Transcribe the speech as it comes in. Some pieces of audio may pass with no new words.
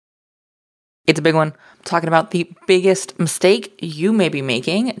It's a big one. I'm talking about the biggest mistake you may be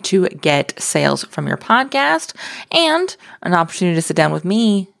making to get sales from your podcast and an opportunity to sit down with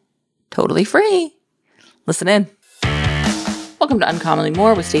me totally free. Listen in. Welcome to Uncommonly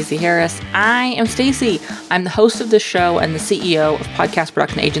More with Stacey Harris. I am Stacey. I'm the host of this show and the CEO of podcast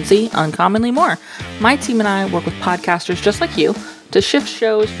production agency Uncommonly More. My team and I work with podcasters just like you to shift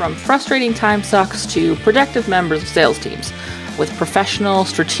shows from frustrating time sucks to productive members of sales teams with professional,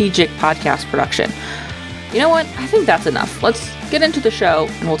 strategic podcast production. You know what? I think that's enough. Let's get into the show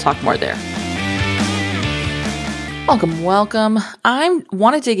and we'll talk more there. Welcome. I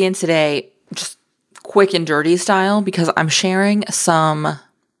want to dig in today just quick and dirty style because I'm sharing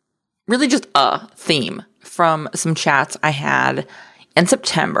really just a theme from some chats I had in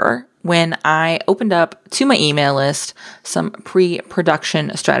September when I opened up to my email list some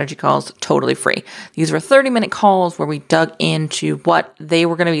pre-production strategy calls totally free. These were 30-minute calls where we dug into what they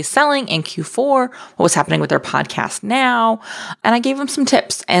were going to be selling in Q4, what was happening with their podcast now, and I gave them some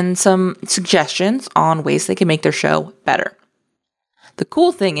tips and some suggestions on ways they can make their show better. The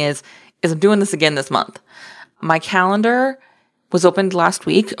cool thing is I'm doing this again this month. My calendar was opened last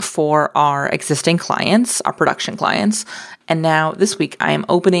week for our existing clients, our production clients. And now this week I am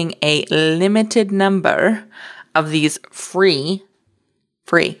opening a limited number of these totally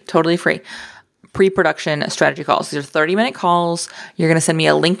free pre-production strategy calls. These are 30-minute calls. You're going to send me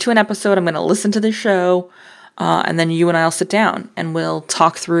a link to an episode. I'm going to listen to the show. And then you and I will sit down and we'll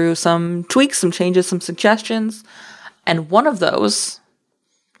talk through some tweaks, some changes, some suggestions. And one of those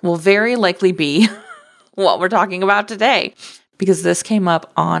will very likely be what we're talking about today, because this came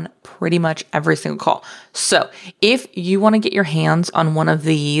up on pretty much every single call. So if you want to get your hands on one of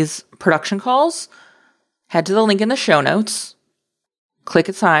these production calls, head to the link in the show notes, click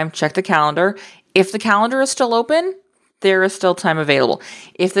a time, check the calendar. If the calendar is still open, there is still time available.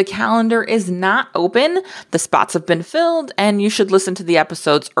 If the calendar is not open, the spots have been filled and you should listen to the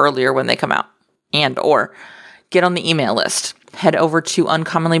episodes earlier when they come out or get on the email list. Head over to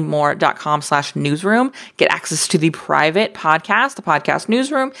uncommonlymore.com/newsroom, get access to the private podcast, the podcast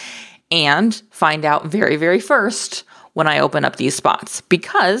newsroom, and find out very, very first when I open up these spots.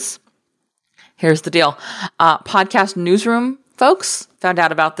 Because here's the deal. Podcast newsroom folks found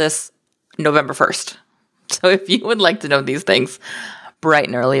out about this November 1st. So if you would like to know these things bright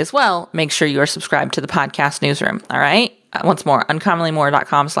and early as well, make sure you are subscribed to the podcast newsroom. All right. Once more,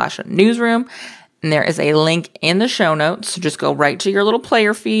 uncommonlymore.com/newsroom. And there is a link in the show notes. So just go right to your little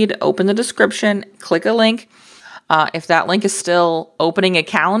player feed, open the description, click a link. If that link is still opening a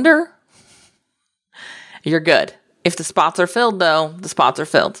calendar, you're good. If the spots are filled, though, the spots are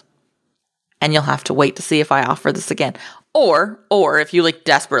filled. And you'll have to wait to see if I offer this again. Or if you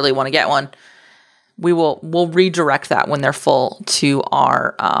desperately want to get one, we'll redirect that when they're full to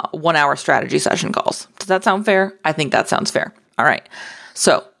our 1-hour strategy session calls. Does that sound fair? I think that sounds fair. All right.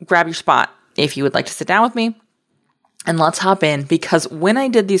 So grab your spot if you would like to sit down with me, and let's hop in, because when I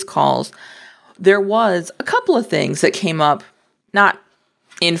did these calls, there was a couple of things that came up, not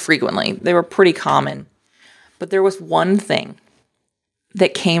infrequently. They were pretty common, but there was one thing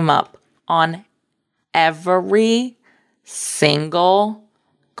that came up on every single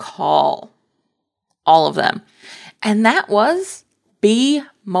call, all of them. And that was be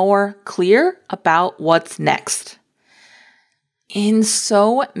more clear about what's next. In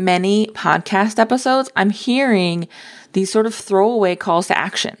so many podcast episodes, I'm hearing these sort of throwaway calls to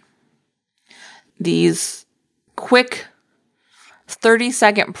action. These quick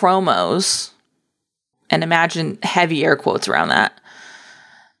 30-second promos, and imagine heavy air quotes around that,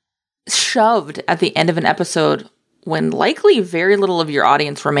 shoved at the end of an episode when likely very little of your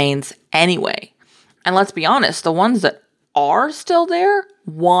audience remains anyway. And let's be honest, the ones that are still there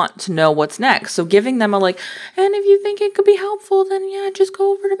want to know what's next. So giving them and if you think it could be helpful, then just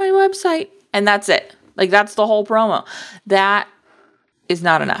go over to my website. And that's it. That's the whole promo. That is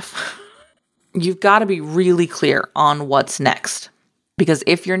not enough. You've got to be really clear on what's next. Because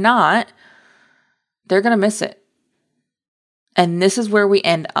if you're not, they're going to miss it. And this is where we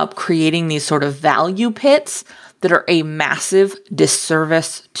end up creating these sort of value pits that are a massive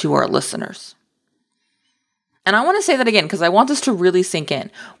disservice to our listeners. And I want to say that again, because I want this to really sink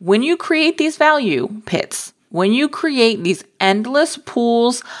in. When you create these value pits, when you create these endless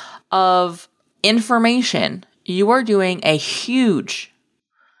pools of information, you are doing a huge,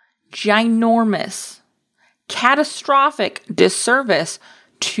 ginormous, catastrophic disservice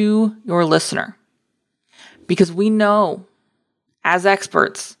to your listener. Because we know as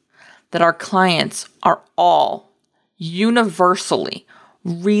experts that our clients are all universally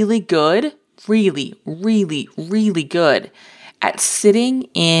really good, really, really, really good at sitting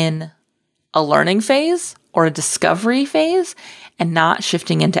in a learning phase or a discovery phase and not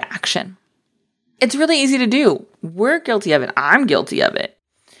shifting into action. It's really easy to do. We're guilty of it. I'm guilty of it.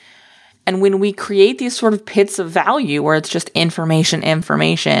 And when we create these sort of pits of value where it's just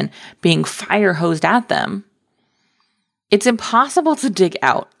information being fire hosed at them, it's impossible to dig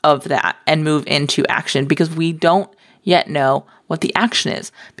out of that and move into action because we don't yet know what the action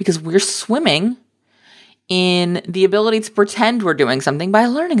is, because we're swimming in the ability to pretend we're doing something by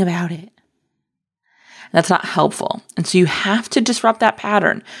learning about it. That's not helpful. And so you have to disrupt that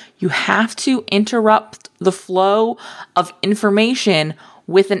pattern. You have to interrupt the flow of information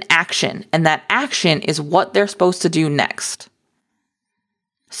with an action. And that action is what they're supposed to do next.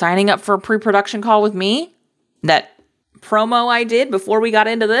 Signing up for a pre-production call with me, that promo I did before we got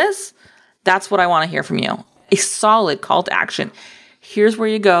into this, that's what I want to hear from you. A solid call to action. Here's where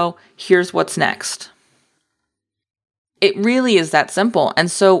you go. Here's what's next. It really is that simple.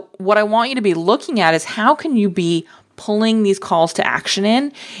 And so what I want you to be looking at is how can you be pulling these calls to action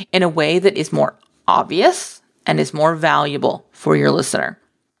in a way that is more obvious and is more valuable for your listener.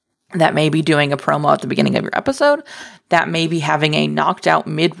 That may be doing a promo at the beginning of your episode. That may be having a knocked out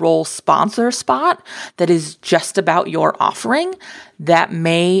mid-roll sponsor spot that is just about your offering. That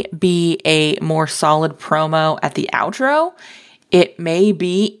may be a more solid promo at the outro. It may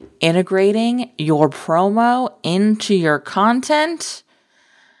be integrating your promo into your content.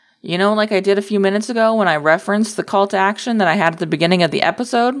 You know, like I did a few minutes ago when I referenced the call to action that I had at the beginning of the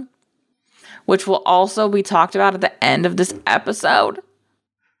episode, which will also be talked about at the end of this episode.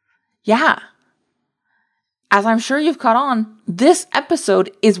 Yeah. As I'm sure you've caught on, this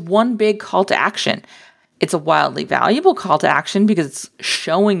episode is one big call to action. It's a wildly valuable call to action because it's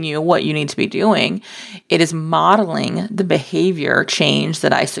showing you what you need to be doing. It is modeling the behavior change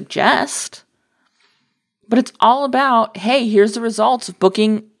that I suggest. But it's all about, hey, here's the results of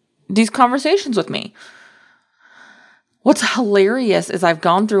booking these conversations with me. What's hilarious is I've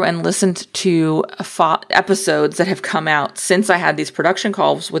gone through and listened to episodes that have come out since I had these production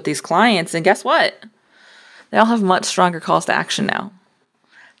calls with these clients, and guess what? They all have much stronger calls to action now.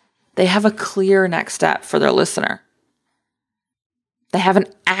 They have a clear next step for their listener. They have an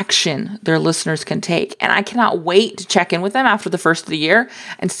action their listeners can take. And I cannot wait to check in with them after the first of the year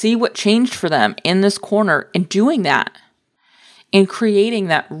and see what changed for them in this corner in doing that, in creating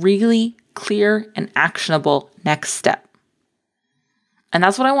that really clear and actionable next step. And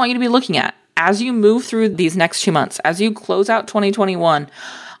that's what I want you to be looking at. As you move through these next 2 months, as you close out 2021,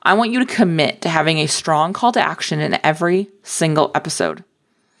 I want you to commit to having a strong call to action in every single episode.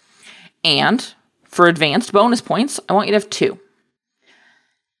 And for advanced bonus points, I want you to have 2.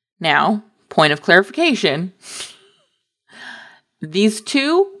 Now, point of clarification, these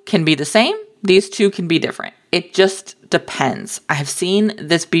 2 can be the same. These 2 can be different. It just depends. I have seen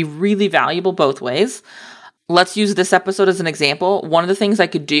this be really valuable both ways. Let's use this episode as an example. One of the things I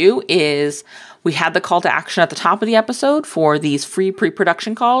could do is we had the call to action at the top of the episode for these free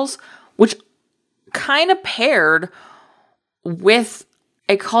pre-production calls, which kind of paired with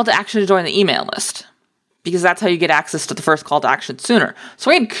a call to action to join the email list, because that's how you get access to the first call to action sooner. So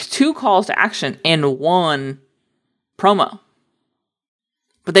we had 2 calls to action in one promo,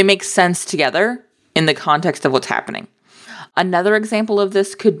 but they make sense together in the context of what's happening. Another example of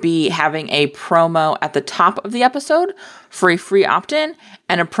this could be having a promo at the top of the episode for a free opt-in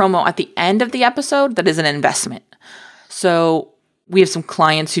and a promo at the end of the episode that is an investment. So we have some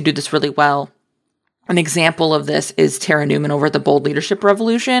clients who do this really well. An example of this is Tara Newman over at the Bold Leadership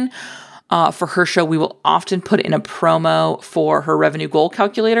Revolution. For her show, we will often put in a promo for her revenue goal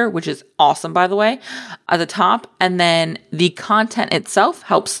calculator, which is awesome, by the way, at the top. And then the content itself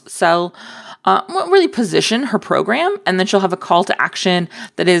helps sell, really position her program. And then she'll have a call to action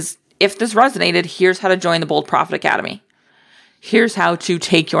that is, if this resonated, here's how to join the Bold Profit Academy. Here's how to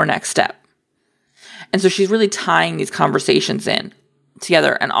take your next step. And so she's really tying these conversations in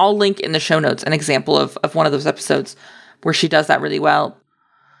together. And I'll link in the show notes an example of one of those episodes where she does that really well.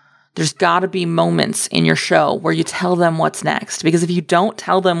 There's got to be moments in your show where you tell them what's next. Because if you don't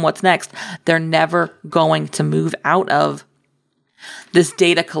tell them what's next, they're never going to move out of this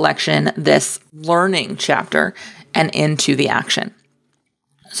data collection, this learning chapter, and into the action.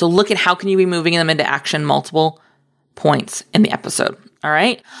 So look at how can you be moving them into action multiple points in the episode. All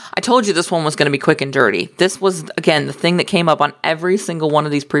right. I told you this one was going to be quick and dirty. This was, again, the thing that came up on every single one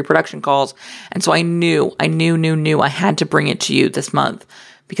of these pre-production calls. And so I knew I had to bring it to you this month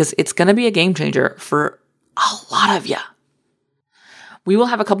because it's going to be a game changer for a lot of you. We will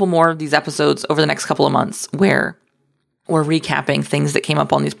have a couple more of these episodes over the next couple of months where we're recapping things that came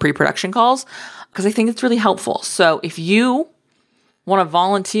up on these pre-production calls because I think it's really helpful. So if you want to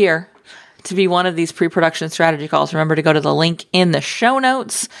volunteer to be one of these pre-production strategy calls, remember to go to the link in the show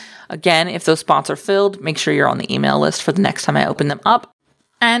notes. Again, if those spots are filled, make sure you're on the email list for the next time I open them up.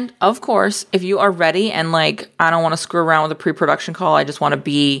 And of course, if you are ready and I don't want to screw around with a pre-production call, I just want to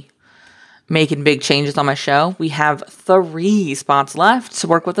be making big changes on my show, we have 3 spots left to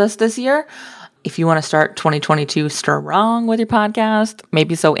work with us this year. If you want to start 2022 strong with your podcast,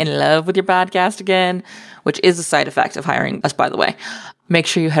 maybe so in love with your podcast again, which is a side effect of hiring us, by the way, make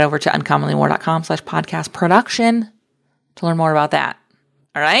sure you head over to uncommonlymore.com/podcast production to learn more about that.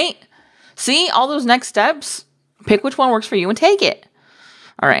 All right? See all those next steps? Pick which one works for you and take it.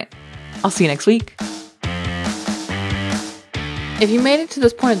 All right. I'll see you next week. If you made it to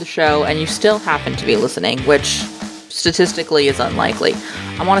this point of the show and you still happen to be listening, which statistically is unlikely,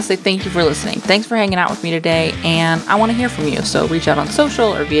 I want to say thank you for listening. Thanks for hanging out with me today, and I want to hear from you. So reach out on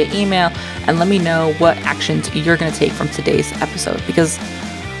social or via email and let me know what actions you're going to take from today's episode, because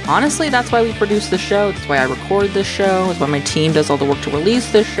honestly, that's why we produce this show. That's why I record this show. That's why my team does all the work to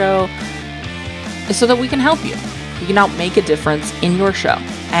release this show, is so that we can help you. We can help make a difference in your show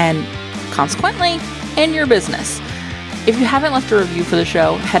and consequently in your business. If you haven't left a review for the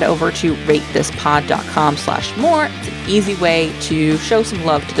show, head over to ratethispod.com/more. It's an easy way to show some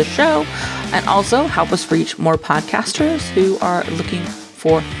love to the show and also help us reach more podcasters who are looking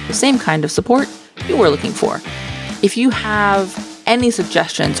for the same kind of support you were looking for. If you have any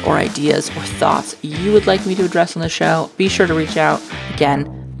suggestions or ideas or thoughts you would like me to address on the show, be sure to reach out. Again,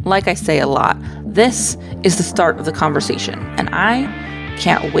 like I say a lot, this is the start of the conversation, and I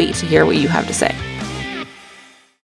can't wait to hear what you have to say.